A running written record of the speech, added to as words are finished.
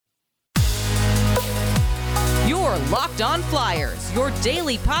Locked On Flyers, your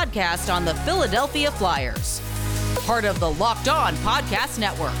daily podcast on the Philadelphia Flyers. Part of the Locked On Podcast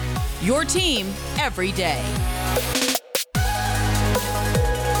Network, your team every day.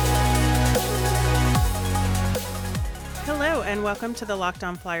 Hello, and welcome to the Locked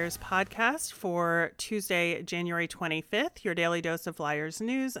On Flyers podcast for Tuesday, January 25th, your daily dose of Flyers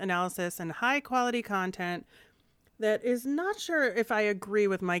news, analysis, and high-quality content that is not sure if I agree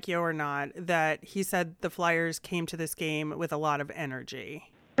with Mike Yeo or not, that he said the Flyers came to this game with a lot of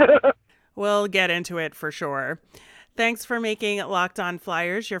energy. We'll get into it for sure. Thanks for making Locked On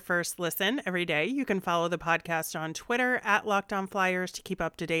Flyers your first listen every day. You can follow the podcast on Twitter at Locked On Flyers to keep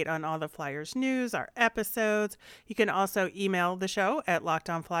up to date on all the Flyers news, our episodes. You can also email the show at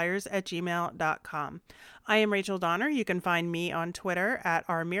lockedonflyers@gmail.com. I am Rachel Donner. You can find me on Twitter at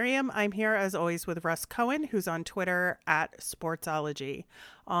rmiriam. I'm here as always with Russ Cohen, who's on Twitter at Sportsology.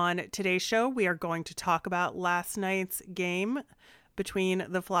 On today's show, we are going to talk about last night's game between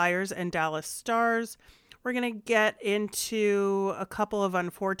the Flyers and Dallas Stars. We're going to get into a couple of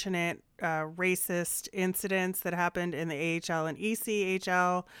unfortunate racist incidents that happened in the AHL and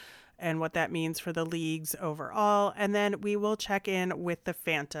ECHL and what that means for the leagues overall. And then we will check in with the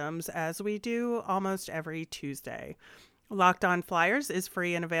Phantoms as we do almost every Tuesday. Locked On Flyers is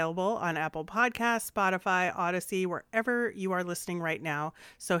free and available on Apple Podcasts, Spotify, Odyssey, wherever you are listening right now.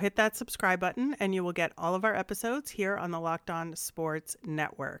 So hit that subscribe button and you will get all of our episodes here on the Locked On Sports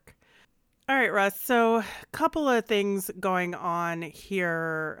Network. All right, Russ. So a couple of things going on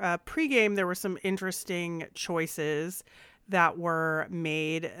here. Pre-game, there were some interesting choices that were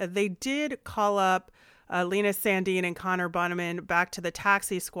made. They did call up Linus Sandin and Connor Bunnaman back to the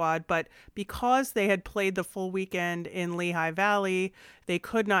taxi squad, but because they had played the full weekend in Lehigh Valley, they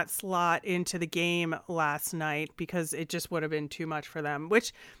could not slot into the game last night because it just would have been too much for them,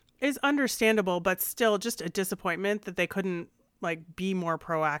 which is understandable, but still just a disappointment that they couldn't be more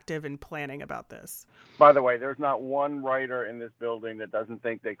proactive in planning about this. By the way, there's not one writer in this building that doesn't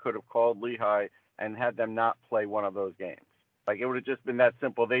think they could have called Lehigh and had them not play one of those games. It would have just been that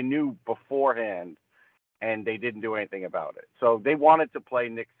simple. They knew beforehand, and they didn't do anything about it. So they wanted to play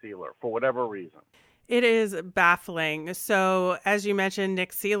Nick Seeler for whatever reason. It is baffling. So, as you mentioned,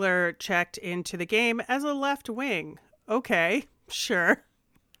 Nick Seeler checked into the game as a left wing. Okay, sure.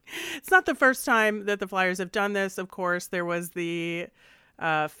 It's not the first time that the Flyers have done this. Of course, there was the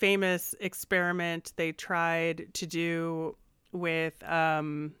famous experiment they tried to do with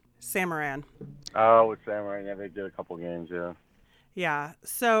Sam Morin. Oh, with Sam Morin. Yeah, they did a couple games, yeah. Yeah.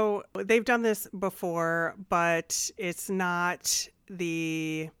 So they've done this before, but it's not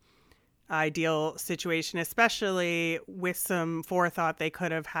the ideal situation, especially with some forethought. They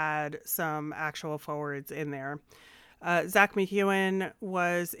could have had some actual forwards in there. Zach McEwen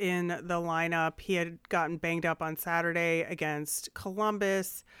was in the lineup. He had gotten banged up on Saturday against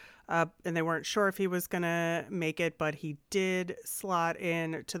Columbus, and they weren't sure if he was going to make it, but he did slot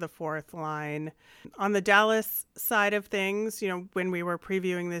in to the fourth line. On the Dallas side of things, when we were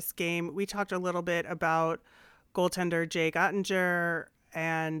previewing this game, we talked a little bit about goaltender Jake Ottinger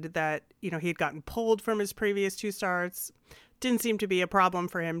and that, he had gotten pulled from his previous two starts. Didn't seem to be a problem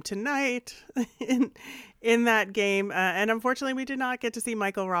for him tonight in that game. And unfortunately, we did not get to see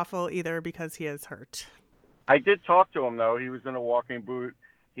Michael Raffl either because he is hurt. I did talk to him, though. He was in a walking boot.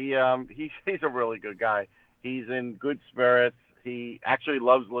 He's a really good guy. He's in good spirits. He actually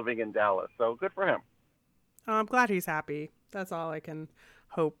loves living in Dallas. So good for him. I'm glad he's happy. That's all I can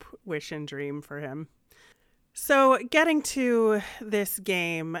hope, wish, and dream for him. So getting to this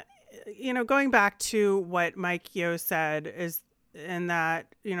game, going back to what Mike Yeo said is in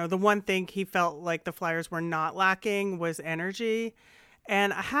that, the one thing he felt like the Flyers were not lacking was energy.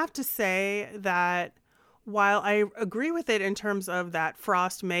 And I have to say that while I agree with it in terms of that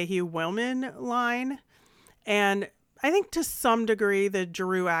Frost, Mayhew, Willman line, and I think to some degree the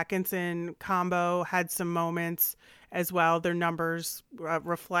Giroux Atkinson combo had some moments as well. Their numbers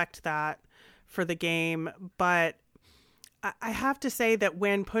reflect that for the game. But I have to say that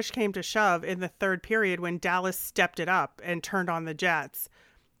when push came to shove in the third period, when Dallas stepped it up and turned on the Jets,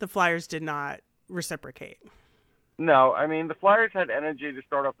 the Flyers did not reciprocate. No, the Flyers had energy to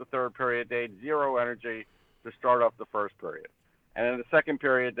start off the third period. They had zero energy to start off the first period. And in the second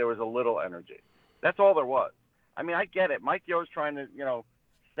period, there was a little energy. That's all there was. I get it. Mike Yeo's trying to,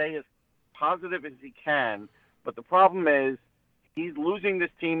 stay as positive as he can. But the problem is he's losing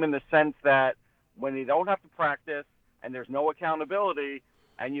this team in the sense that when they don't have to practice, and there's no accountability,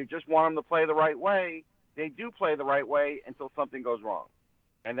 and you just want them to play the right way, they do play the right way until something goes wrong.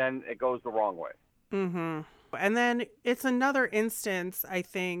 And then it goes the wrong way. Mm-hmm. And then it's another instance, I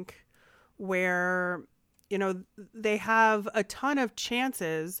think, where they have a ton of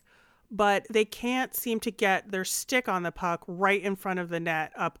chances, but they can't seem to get their stick on the puck right in front of the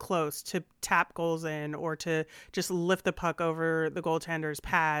net up close to tap goals in or to just lift the puck over the goaltender's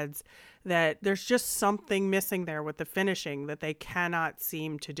pads. That there's just something missing there with the finishing that they cannot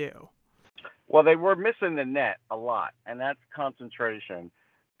seem to do. Well, they were missing the net a lot, and that's concentration,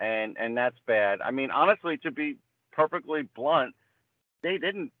 and that's bad. I mean, honestly, to be perfectly blunt, they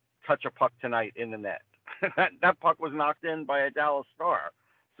didn't touch a puck tonight in the net. that puck was knocked in by a Dallas Star.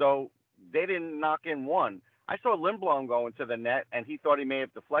 So they didn't knock in one. I saw Lindblom go into the net, and he thought he may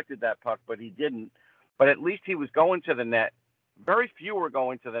have deflected that puck, but he didn't. But at least he was going to the net. Very few were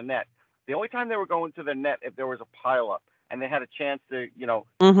going to the net. The only time they were going to the net if there was a pileup and they had a chance to,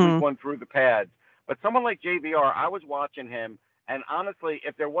 squeak one through the pads. But someone like JVR, I was watching him, and honestly,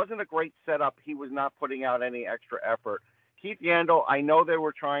 if there wasn't a great setup, he was not putting out any extra effort. Keith Yandle, I know they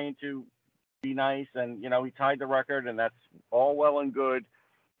were trying to be nice, and, he tied the record, and that's all well and good.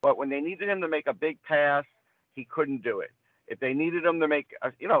 But when they needed him to make a big pass, he couldn't do it. If they needed him to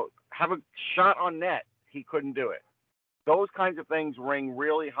have a shot on net, he couldn't do it. Those kinds of things ring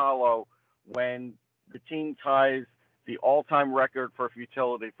really hollow when the team ties the all-time record for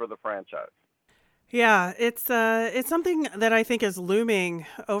futility for the franchise. Yeah, it's something that I think is looming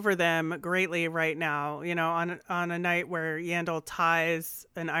over them greatly right now. On a night where Yandle ties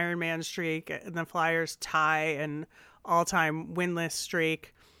an Ironman streak and the Flyers tie an all-time winless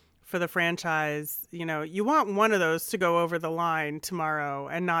streak for the franchise. You want one of those to go over the line tomorrow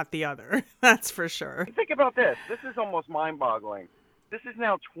and not the other. That's for sure. Think about this. This is almost mind-boggling. This is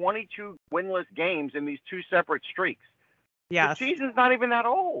now 22 winless games in these two separate streaks. Yes. The season's not even that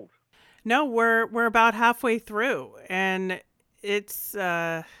old. No, we're about halfway through, and it's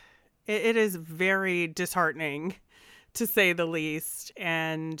it is very disheartening, to say the least.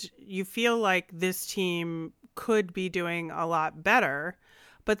 And you feel like this team could be doing a lot better,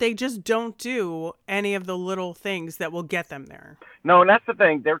 but they just don't do any of the little things that will get them there. No, and that's the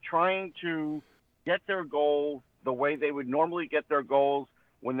thing. They're trying to get their goals the way they would normally get their goals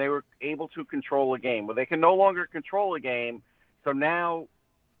when they were able to control a game. Well, they can no longer control a game, so now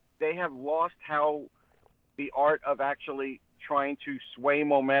they have lost how the art of actually trying to sway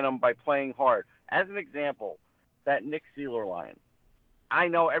momentum by playing hard. As an example, that Nick Seeler line. I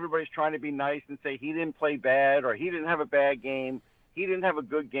know everybody's trying to be nice and say he didn't play bad or he didn't have a bad game. He didn't have a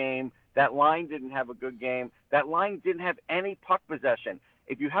good game. That line didn't have a good game. That line didn't have any puck possession.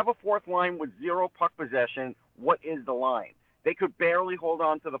 If you have a fourth line with zero puck possession, what is the line? They could barely hold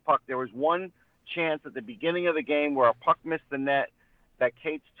on to the puck. There was one chance at the beginning of the game where a puck missed the net that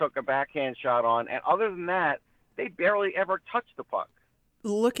Cates took a backhand shot on. And other than that, they barely ever touched the puck.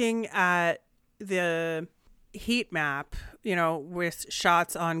 Looking at the heat map, with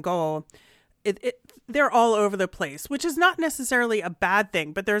shots on goal, they're all over the place, which is not necessarily a bad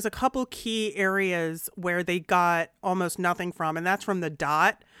thing, but there's a couple key areas where they got almost nothing from, and that's from the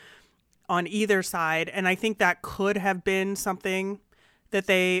dot on either side. And I think that could have been something that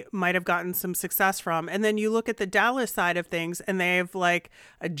they might have gotten some success from. And then you look at the Dallas side of things, and they have like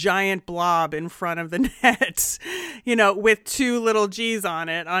a giant blob in front of the net, with two little G's on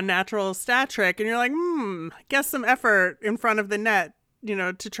it on natural stat trick. And you're like, guess some effort in front of the net,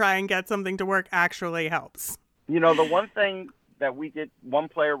 to try and get something to work actually helps. The one thing that we did, one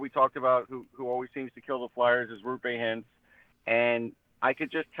player we talked about who always seems to kill the Flyers is Roope Hintz. And I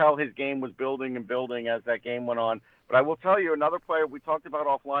could just tell his game was building and building as that game went on. But I will tell you, another player we talked about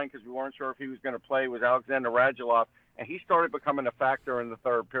offline because we weren't sure if he was going to play was Alexander Radulov, and he started becoming a factor in the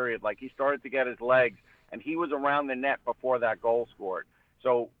third period. Like, he started to get his legs, and he was around the net before that goal scored.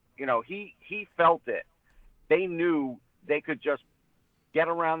 So, he felt it. They knew they could just get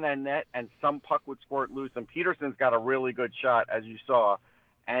around that net, and some puck would squirt loose. And Peterson's got a really good shot, as you saw.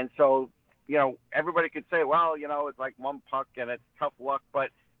 And so, everybody could say, well, it's like one puck and it's tough luck, but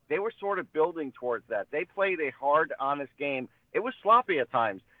they were sort of building towards that. They played a hard, honest game. It was sloppy at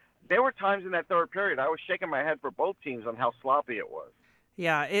times. There were times in that third period I was shaking my head for both teams on how sloppy it was.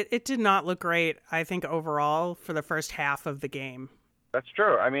 Yeah, it did not look great, I think, overall for the first half of the game. That's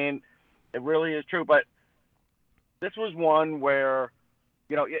true. I mean, it really is true. But this was one where,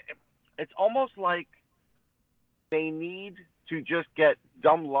 it's almost like they need to just get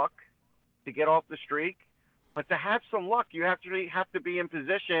dumb luck to get off the streak. But to have some luck, you have to be in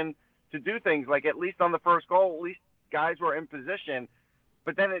position to do things. Like, at least on the first goal, at least guys were in position.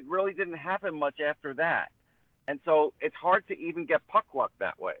 But then it really didn't happen much after that. And so it's hard to even get puck luck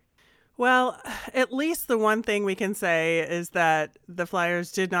that way. Well, at least the one thing we can say is that the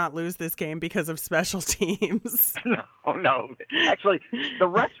Flyers did not lose this game because of special teams. No. Actually, the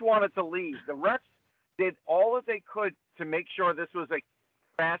refs wanted to leave. The refs did all that they could to make sure this was a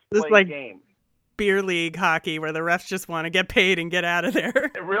fast This play like game. beer league hockey where the refs just want to get paid and get out of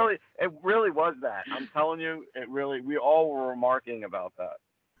there. It really was that. I'm telling you, we all were remarking about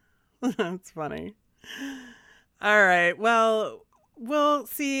that. That's funny. All right. Well, we'll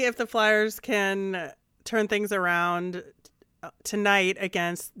see if the Flyers can turn things around tonight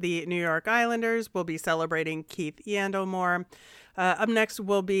against the New York Islanders. We'll be celebrating Keith Yandle more. Up next,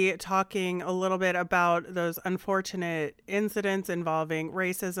 we'll be talking a little bit about those unfortunate incidents involving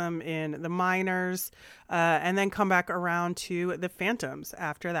racism in the minors, and then come back around to the Phantoms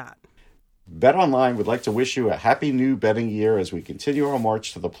after that. BetOnline would like to wish you a happy new betting year as we continue our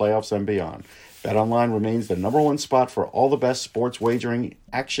march to the playoffs and beyond. BetOnline remains the number one spot for all the best sports wagering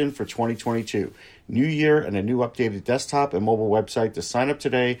action for 2022. New year and a new updated desktop and mobile website to sign up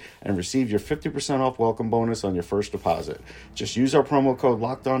today and receive your 50% off welcome bonus on your first deposit. Just use our promo code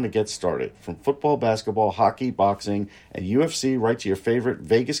LOCKEDON to get started. From football, basketball, hockey, boxing, and UFC right to your favorite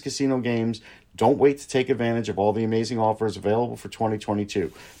Vegas casino games, don't wait to take advantage of all the amazing offers available for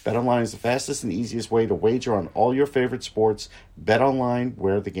 2022. BetOnline is the fastest and easiest way to wager on all your favorite sports. BetOnline,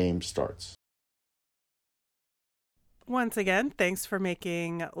 where the game starts. Once again, thanks for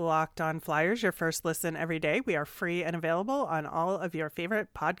making Locked On Flyers your first listen every day. We are free and available on all of your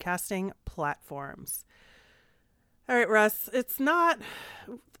favorite podcasting platforms. All right, Russ, it's not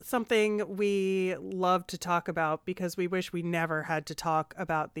something we love to talk about because we wish we never had to talk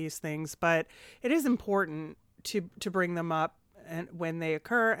about these things, but it is important to bring them up and when they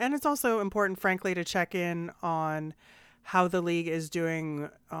occur. And it's also important, frankly, to check in on how the league is doing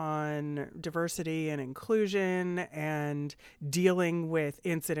on diversity and inclusion and dealing with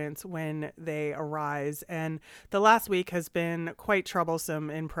incidents when they arise. And the last week has been quite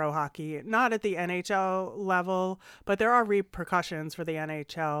troublesome in pro hockey, not at the NHL level, but there are repercussions for the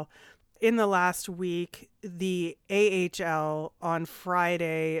NHL. In the last week, the AHL on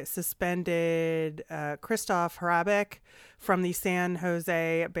Friday suspended Krzysztof Hrabek from the San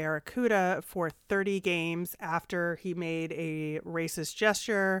Jose Barracuda for 30 games after he made a racist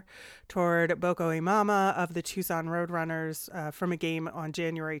gesture toward Boko Imama of the Tucson Roadrunners from a game on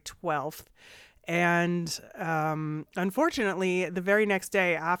January 12th. And unfortunately, the very next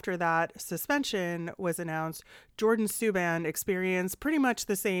day after that suspension was announced, Jordan Subban experienced pretty much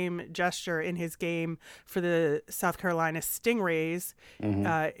the same gesture in his game for the South Carolina Stingrays in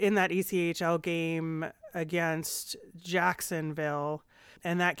that ECHL game against Jacksonville.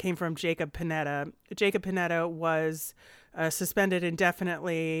 And that came from Jacob Panetta. Jacob Panetta was suspended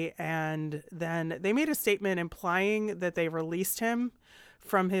indefinitely, and then they made a statement implying that they released him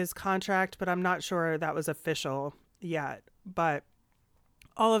from his contract, but I'm not sure that was official yet. But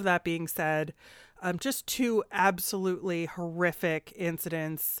all of that being said, just two absolutely horrific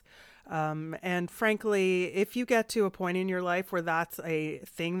incidents. And frankly, if you get to a point in your life where that's a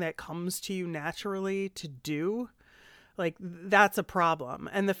thing that comes to you naturally to do, like, that's a problem.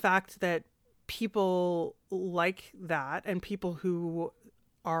 And the fact that people like that and people who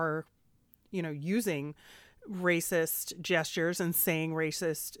are, using racist gestures and saying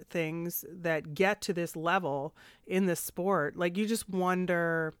racist things that get to this level in the sport, like, you just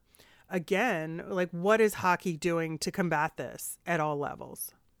wonder again, like, what is hockey doing to combat this at all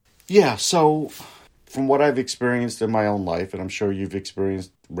levels? Yeah, so from what I've experienced in my own life, and I'm sure you've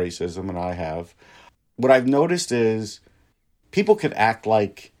experienced racism, and I have, what I've noticed is people could act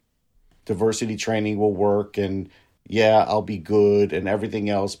like diversity training will work and, yeah, I'll be good and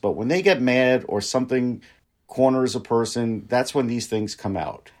everything else, but when they get mad or something corners a person, that's when these things come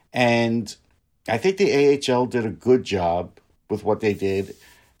out. And I think the AHL did a good job with what they did.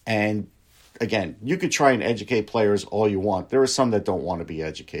 And again, you could try and educate players all you want. There are some that don't want to be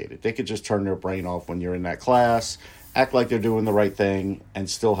educated. They could just turn their brain off when you're in that class, act like they're doing the right thing, and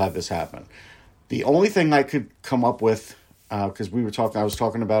still have this happen. The only thing I could come up with, because I was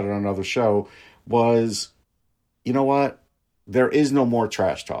talking about it on another show, was, you know what? There is no more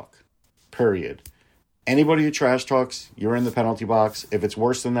trash talk, period. Anybody who trash talks, you're in the penalty box. If it's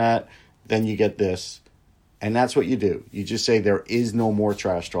worse than that, then you get this. And that's what you do. You just say there is no more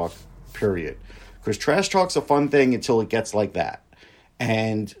trash talk, period. Because trash talk's a fun thing until it gets like that.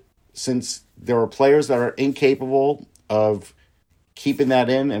 And since there are players that are incapable of keeping that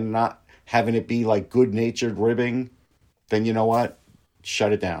in and not having it be like good-natured ribbing, then you know what?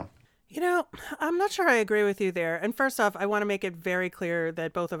 Shut it down. I'm not sure I agree with you there. And first off, I want to make it very clear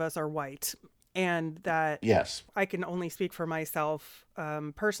that both of us are white. And that yes, I can only speak for myself.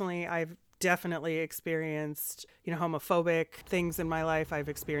 Personally, I've definitely experienced, homophobic things in my life. I've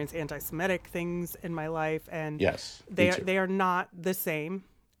experienced anti-Semitic things in my life, and yes, they are not the same.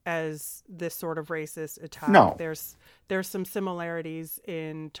 as this sort of racist attack. No. There's some similarities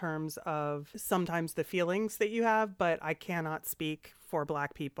in terms of sometimes the feelings that you have, but I cannot speak for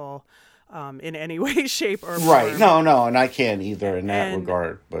Black people in any way, shape, or form. Right. No, and I can't either in that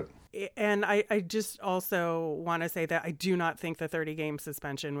regard. But and I just also want to say that I do not think the 30-game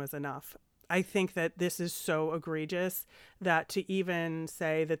suspension was enough. I think that this is so egregious that to even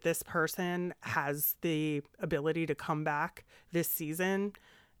say that this person has the ability to come back this season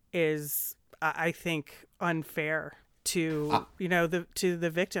is, I think, unfair to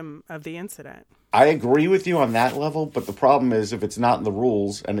the victim of the incident. I agree with you on that level, but the problem is if it's not in the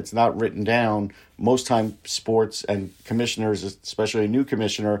rules and it's not written down, most time sports and commissioners, especially a new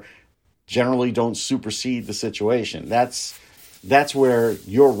commissioner, generally don't supersede the situation. That's where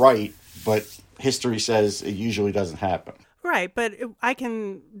you're right, but history says it usually doesn't happen. Right, but I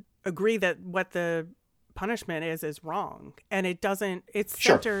can agree that what the punishment is wrong, and it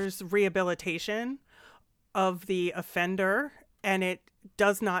centers rehabilitation of the offender, and it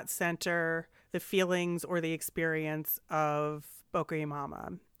does not center the feelings or the experience of Boko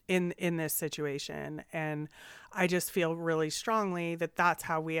Imama in this situation. And I just feel really strongly that that's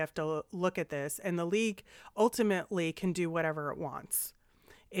how we have to look at this. And the league ultimately can do whatever it wants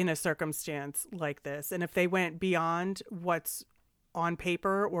in a circumstance like this. And if they went beyond what's on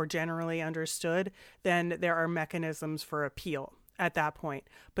paper or generally understood, then there are mechanisms for appeal at that point.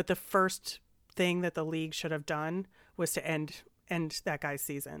 But the first thing that the league should have done was to end that guy's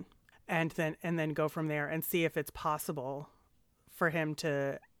season and then go from there and see if it's possible for him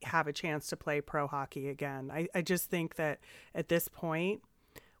to have a chance to play pro hockey again. I just think that at this point,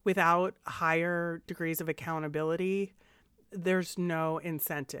 without higher degrees of accountability, there's no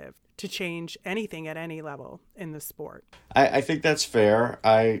incentive to change anything at any level in the sport. I think that's fair.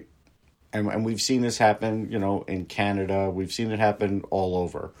 And we've seen this happen, in Canada. We've seen it happen all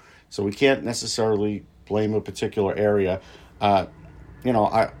over. So we can't necessarily blame a particular area.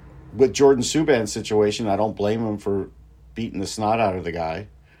 With Jordan Subban's situation, I don't blame him for beating the snot out of the guy.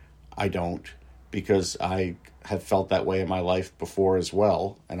 I don't, because I have felt that way in my life before as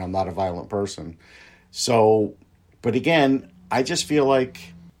well, and I'm not a violent person. So, but again, I just feel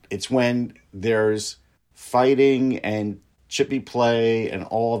like it's when there's fighting and chippy play and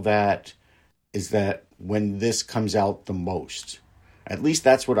all of that is that when this comes out the most. At least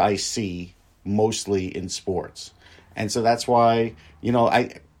that's what I see mostly in sports. And so that's why,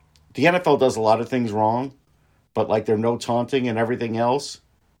 the NFL does a lot of things wrong, but like their no taunting and everything else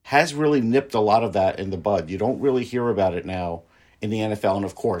has really nipped a lot of that in the bud. You don't really hear about it now in the NFL. And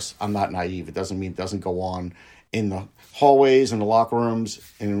of course, I'm not naive. It doesn't mean it doesn't go on in the hallways and the locker rooms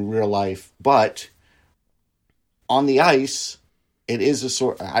and in real life. But on the ice, it is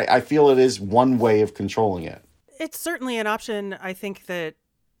I feel it is one way of controlling it. It's certainly an option, I think, that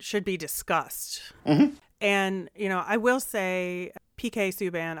should be discussed. Mm-hmm. And, I will say PK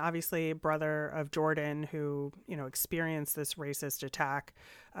Subban, obviously brother of Jordan, who, experienced this racist attack,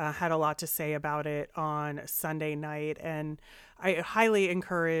 had a lot to say about it on Sunday night. And I highly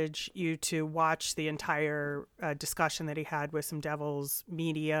encourage you to watch the entire discussion that he had with some Devils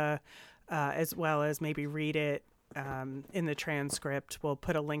media, as well as maybe read it in the transcript. We'll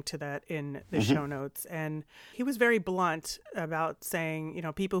put a link to that in the show notes. And he was very blunt about saying,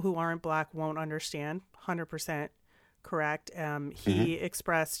 people who aren't Black won't understand. 100% correct. He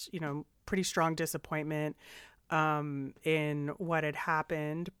expressed, pretty strong disappointment in what had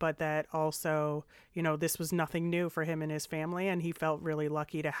happened, but that also, this was nothing new for him and his family. And he felt really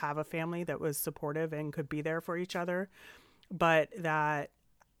lucky to have a family that was supportive and could be there for each other. But that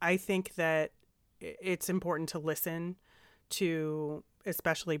I think that it's important to listen to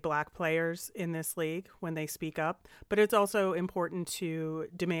especially Black players in this league when they speak up, but it's also important to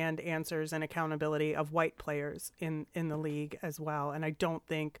demand answers and accountability of white players in the league as well. And I don't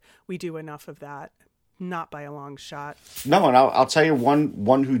think we do enough of that, not by a long shot. No, and I'll tell you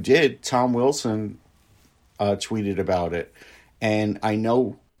one who did. Tom Wilson tweeted about it, and I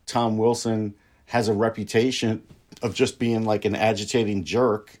know Tom Wilson has a reputation of just being like an agitating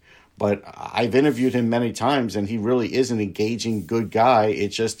jerk. But I've interviewed him many times, and he really is an engaging, good guy.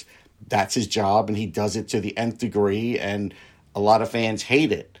 It's just that's his job, and he does it to the nth degree, and a lot of fans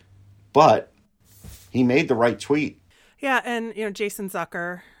hate it. But he made the right tweet. Yeah, and Jason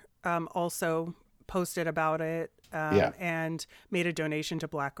Zucker also posted about it and made a donation to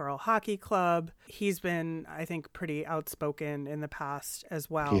Black Girl Hockey Club. He's been, I think, pretty outspoken in the past as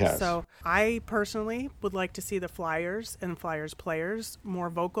well. So I personally would like to see the Flyers and Flyers players more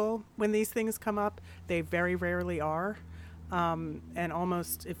vocal when these things come up. They very rarely are. And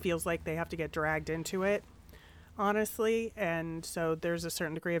almost it feels like they have to get dragged into it. honestly. And so there's a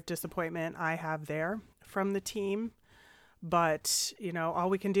certain degree of disappointment I have there from the team. But, all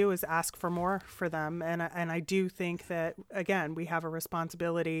we can do is ask for more for them. And I do think that, again, we have a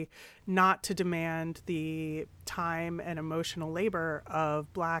responsibility not to demand the time and emotional labor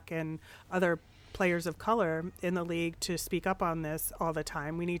of Black and other players of color in the league to speak up on this all the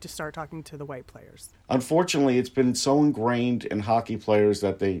time. We need to start talking to the white players. Unfortunately, it's been so ingrained in hockey players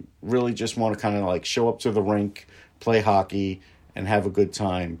that they really just want to kind of like show up to the rink, play hockey, and have a good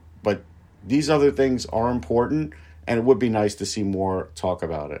time. But these other things are important. And it would be nice to see more talk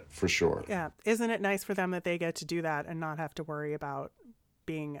about it, for sure. Yeah. Isn't it nice for them that they get to do that and not have to worry about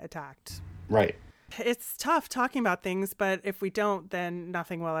being attacked? Right. It's tough talking about things, but if we don't, then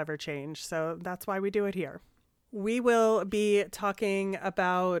nothing will ever change. So that's why we do it here. We will be talking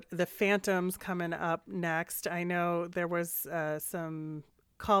about the Phantoms coming up next. I know there was some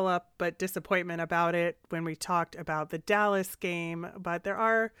call up but disappointment about it when we talked about the Dallas game, but there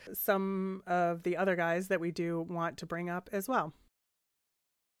are some of the other guys that we do want to bring up as well.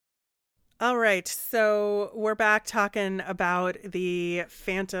 All right, so we're back talking about the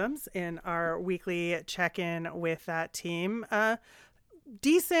Phantoms in our weekly check-in with that team.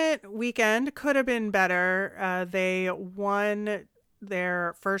 Decent weekend, could have been better. They won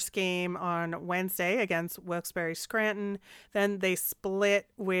their first game on Wednesday against Wilkes-Barre Scranton. Then they split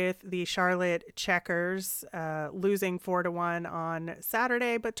with the Charlotte Checkers, losing 4-1 on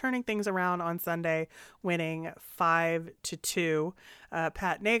Saturday, but turning things around on Sunday, winning 5-2.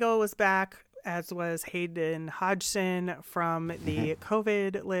 Pat Nagel was back, as was Hayden Hodgson from the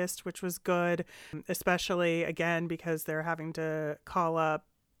COVID list, which was good, especially, again, because they're having to call up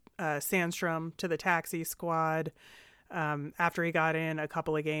Sandstrom to the taxi squad after he got in a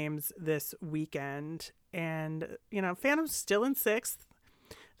couple of games this weekend. And, Phantom's still in sixth.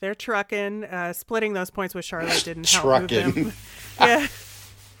 They're trucking. Splitting those points with Charlotte didn't help move them. Yeah.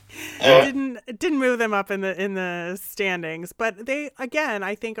 Didn't move them up in the standings. But they, again,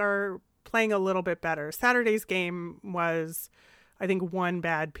 I think are playing a little bit better. Saturday's game was, I think, one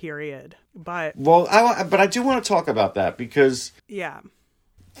bad period. But I do want to talk about that because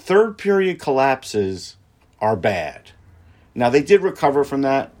third period collapses are bad. Now, they did recover from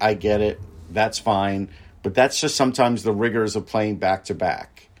that. I get it. That's fine. But that's just sometimes the rigors of playing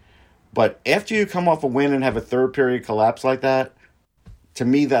back-to-back. But after you come off a win and have a third period collapse like that, to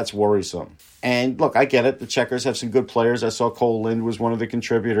me, that's worrisome. And look, I get it. The Checkers have some good players. I saw Cole Lind was one of the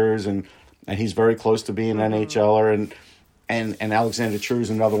contributors, and he's very close to being an NHLer. And Alexander True is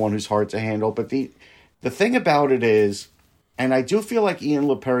another one who's hard to handle. But the thing about it is, and I do feel like Ian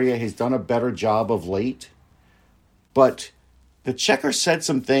LaPerriere has done a better job of late, but the Checkers said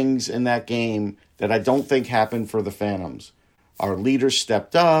some things in that game that I don't think happened for the Phantoms. Our leaders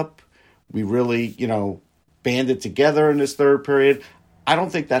stepped up. We really, banded together in this third period. I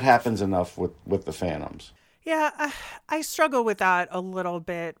don't think that happens enough with the Phantoms. Yeah, I struggle with that a little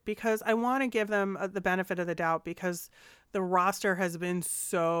bit because I want to give them the benefit of the doubt because the roster has been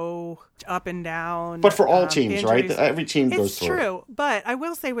so up and down. But for all teams, injuries. right? Every team goes through. It's true. But I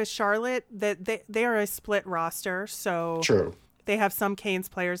will say with Charlotte that they are a split roster. So true. They have some Canes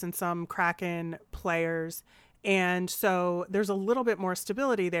players and some Kraken players. And so there's a little bit more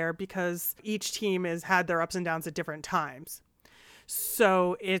stability there because each team has had their ups and downs at different times.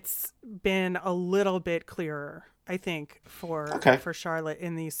 So it's been a little bit clearer, I think, for Charlotte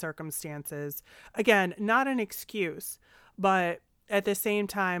in these circumstances. Again, not an excuse, but at the same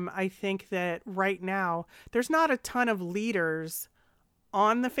time, I think that right now there's not a ton of leaders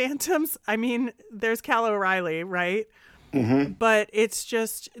on the Phantoms. I mean, there's Cal O'Reilly, right? Mm-hmm. But it's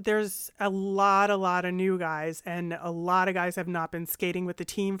just there's a lot of new guys, and a lot of guys have not been skating with the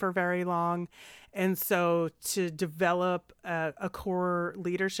team for very long. And so to develop a core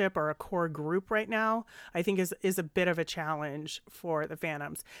leadership or a core group right now, I think is a bit of a challenge for the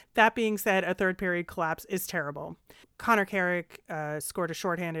Phantoms. That being said, a third period collapse is terrible. Connor Carrick scored a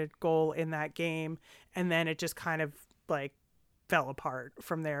shorthanded goal in that game, and then it just kind of fell apart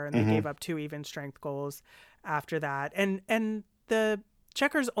from there, and they gave up 2 even strength goals after that. And the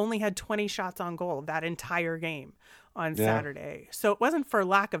Checkers only had 20 shots on goal that entire game on Saturday. So it wasn't for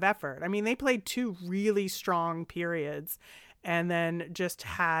lack of effort. I mean, they played 2 really strong periods and then just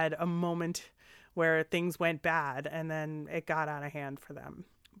had a moment where things went bad and then it got out of hand for them.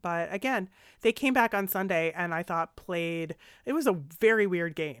 But again, they came back on Sunday and I thought it was a very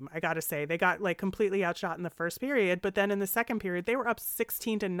weird game. I got to say, they got completely outshot in the first period, but then in the second period, they were up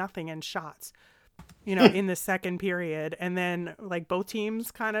 16-0 in shots, in the second period. And then both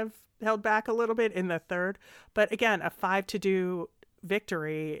teams kind of held back a little bit in the third, but again, a 5-2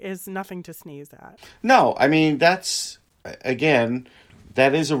 victory is nothing to sneeze at. No, I mean, again,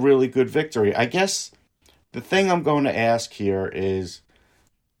 that is a really good victory. I guess the thing I'm going to ask here is,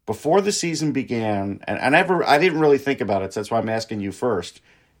 before the season began, and I didn't really think about it, so that's why I'm asking you first.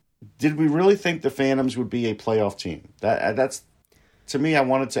 Did we really think the Phantoms would be a playoff team? That's, to me, I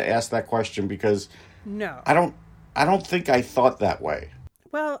wanted to ask that question because no, I don't think I thought that way.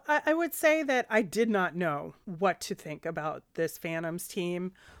 Well, I would say that I did not know what to think about this Phantoms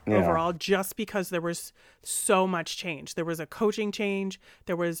team overall, just because there was so much change. There was a coaching change.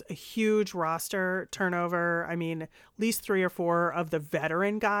 There was a huge roster turnover. I mean, at least 3 or 4 of the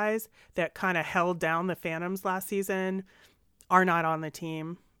veteran guys that kind of held down the Phantoms last season are not on the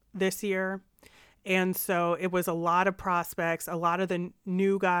team this year. And so it was a lot of prospects, a lot of the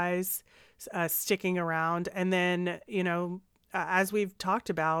new guys sticking around. And then, as we've talked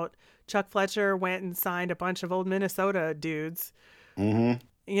about, Chuck Fletcher went and signed a bunch of old Minnesota dudes,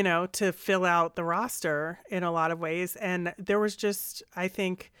 to fill out the roster in a lot of ways. And there was just, I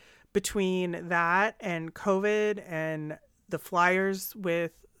think, between that and COVID and the Flyers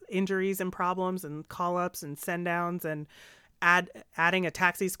with injuries and problems and call-ups and send-downs and adding a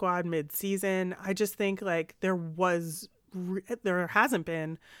taxi squad mid-season, I just think like there hasn't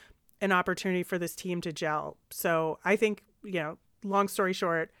been an opportunity for this team to gel. So I think, long story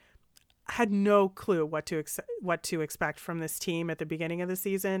short, I had no clue what to expect from this team at the beginning of the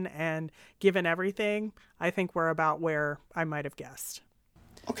season. And given everything, I think we're about where I might have guessed.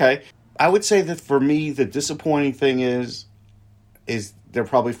 Okay. I would say that for me, the disappointing thing is they're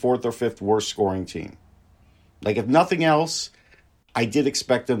probably 4th or 5th worst scoring team. Like, if nothing else, I did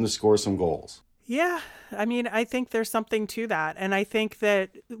expect them to score some goals. Yeah, I mean, I think there's something to that. And I think that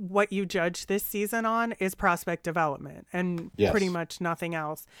what you judge this season on is prospect development and pretty much nothing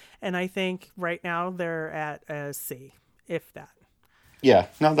else. And I think right now they're at a C, if that. Yeah,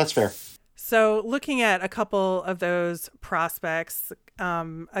 no, that's fair. So looking at a couple of those prospects,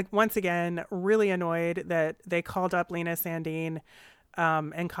 once again, really annoyed that they called up Linus Sandin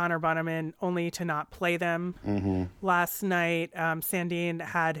and Connor Bunnaman only to not play them. Last night, Sandin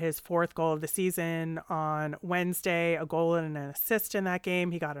had his 4th goal of the season on Wednesday, a goal and an assist in that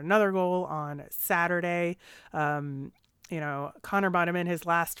game. He got another goal on Saturday. Connor Bunnaman, his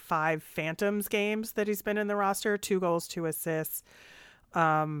last 5 Phantoms games that he's been in the roster, 2 goals, 2 assists.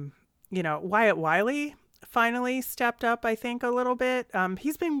 Wyatt Wiley finally stepped up, I think, a little bit.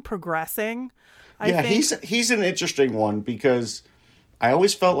 He's been progressing. I think. He's an interesting one because I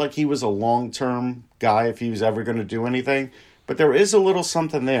always felt like he was a long-term guy if he was ever going to do anything. But there is a little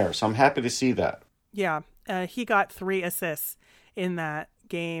something there, so I'm happy to see that. Yeah, he got 3 assists in that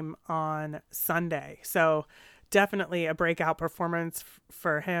game on Sunday. So definitely a breakout performance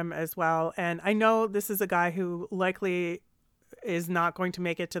for him as well. And I know this is a guy who likely is not going to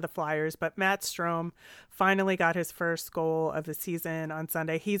make it to the Flyers, but Matt Strome finally got his first goal of the season on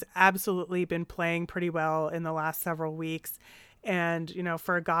Sunday. He's absolutely been playing pretty well in the last several weeks. And,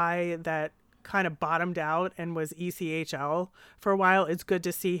 for a guy that kind of bottomed out and was ECHL for a while, it's good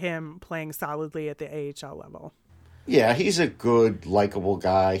to see him playing solidly at the AHL level. Yeah, he's a good, likable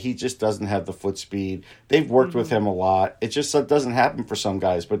guy. He just doesn't have the foot speed. They've worked with him a lot. It just doesn't happen for some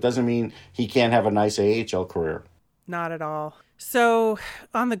guys, but it doesn't mean he can't have a nice AHL career. Not at all. So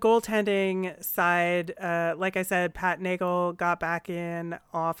on the goaltending side, like I said, Pat Nagel got back in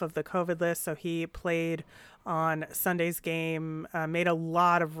off of the COVID list, so he played on Sunday's game, made a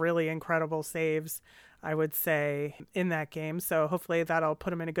lot of really incredible saves, I would say, in that game. So hopefully that'll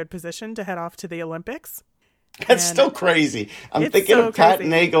put him in a good position to head off to the Olympics. That's still crazy. I'm thinking of Pat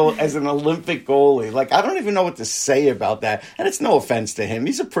Nagel as an Olympic goalie. Like, I don't even know what to say about that. And it's no offense to him.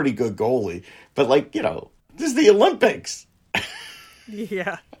 He's a pretty good goalie. But, this is the Olympics.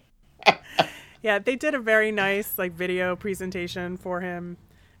 Yeah. Yeah, they did a very nice, video presentation for him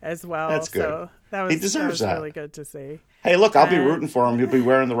as well. That's good. So he deserves that. Really good to see. Hey, look, I'll be rooting for him. He'll be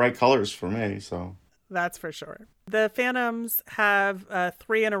wearing the right colors for me, so. That's for sure. The Phantoms have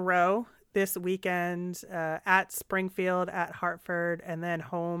 3 in a row this weekend at Springfield, at Hartford, and then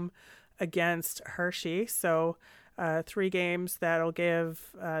home against Hershey. So 3 games that'll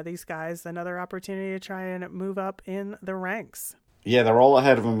give these guys another opportunity to try and move up in the ranks. Yeah, they're all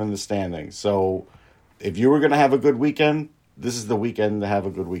ahead of them in the standings. So if you were going to have a good weekend, this is the weekend to have a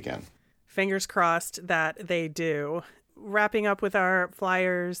good weekend. Fingers crossed that they do. Wrapping up with our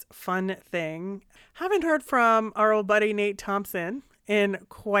Flyers fun thing. Haven't heard from our old buddy Nate Thompson in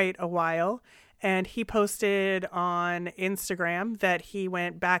quite a while. And he posted on Instagram that he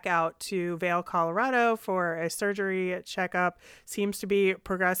went back out to Vail, Colorado for a surgery checkup. Seems to be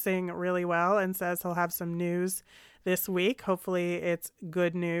progressing really well, and says he'll have some news this week. Hopefully it's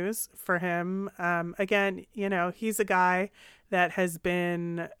good news for him. Again, he's a guy that has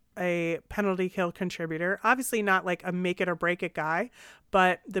been a penalty kill contributor. Obviously not like a make it or break it guy,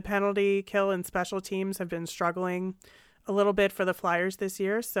 but the penalty kill and special teams have been struggling a little bit for the Flyers this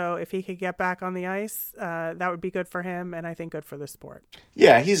year. So if he could get back on the ice, that would be good for him, and I think good for the sport.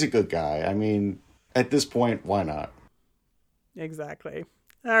 Yeah, he's a good guy. I mean, at this point, why not? Exactly.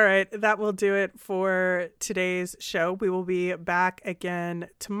 All right, that will do it for today's show. We will be back again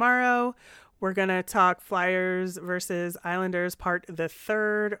tomorrow. We're going to talk Flyers versus Islanders part the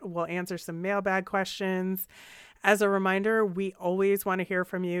third. We'll answer some mailbag questions. As a reminder, we always want to hear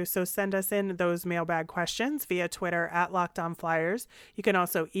from you, so send us in those mailbag questions via Twitter at LockedOnFlyers. You can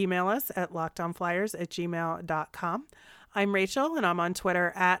also email us at lockedonflyers@gmail.com. I'm Rachel, and I'm on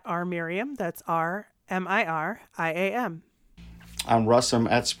Twitter at rmiriam. That's RMIRIAM. I'm Russ. I'm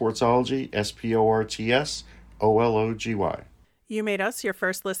at Sportsology, SPORTSOLOGY. You made us your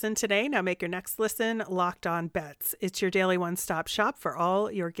first listen today. Now make your next listen Locked On Bets. It's your daily one-stop shop for all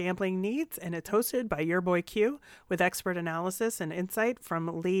your gambling needs, and it's hosted by your boy Q with expert analysis and insight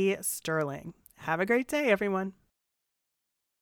from Lee Sterling. Have a great day, everyone.